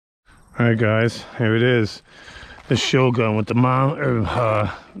All right, guys, here it is. The Showgun with the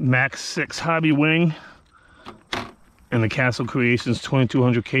Max 6 hobby wing and the Castle Creations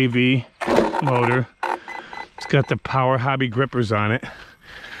 2200 kV motor. It's got the Powerhobby grippers on it.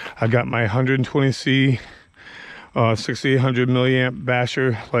 I got my 120C 6800 milliamp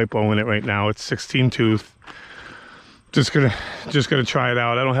basher lipo in it right now. It's 16 tooth. Just gonna try it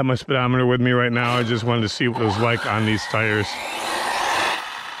out. I don't have my speedometer with me right now. I just wanted to see what it was like on these tires.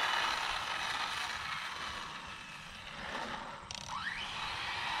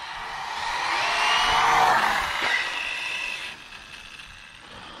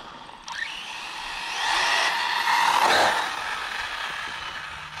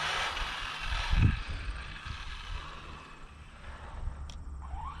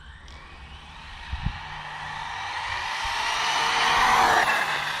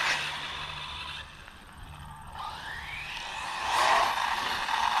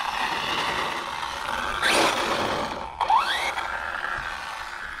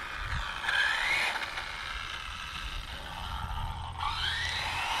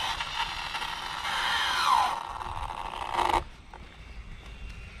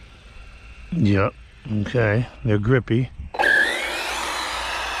 Yep, okay, they're grippy.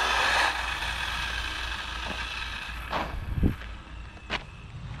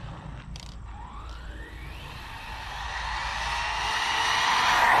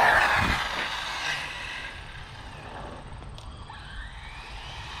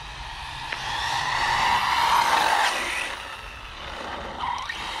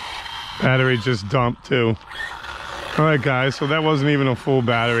 Battery just dumped too. All right, guys, so that wasn't even a full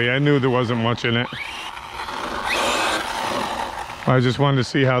battery. I knew there wasn't much in it. I just wanted to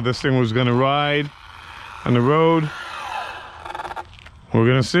see how this thing was gonna ride on the road. We're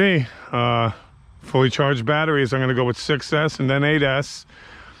gonna see. Fully charged batteries, I'm gonna go with 6S and then 8S.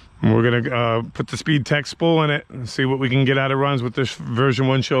 And we're gonna put the Speed Tech spool in it and see what we can get out of runs with this version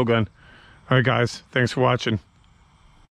 1 Showgun. All right, guys, thanks for watching.